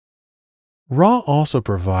Raw also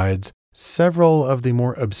provides several of the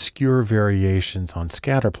more obscure variations on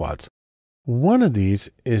scatter plots. One of these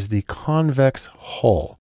is the convex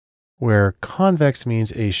hull, where convex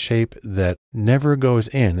means a shape that never goes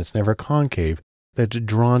in, it's never concave, that's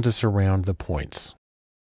drawn to surround the points.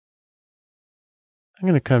 I'm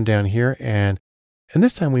going to come down here and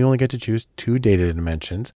this time we only get to choose 2 data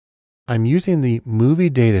dimensions. I'm using the movie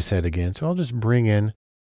data set again, so I'll just bring in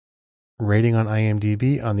rating on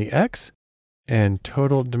IMDb on the X and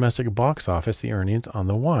total domestic box office, the earnings, on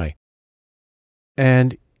the Y.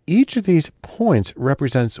 And each of these points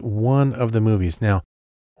represents one of the movies. Now,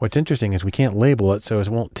 what's interesting is we can't label it, so it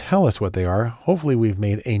won't tell us what they are. Hopefully we've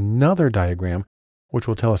made another diagram which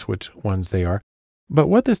will tell us which ones they are. But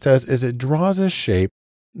what this does is it draws a shape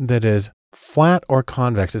that is flat or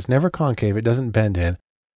convex. It's never concave. It doesn't bend in,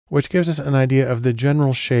 which gives us an idea of the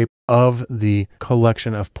general shape of the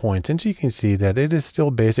collection of points. And so you can see that it is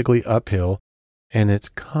still basically uphill, and it's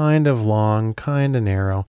kind of long, kind of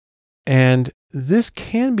narrow. And this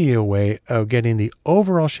can be a way of getting the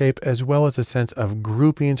overall shape as well as a sense of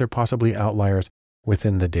groupings or possibly outliers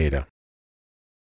within the data.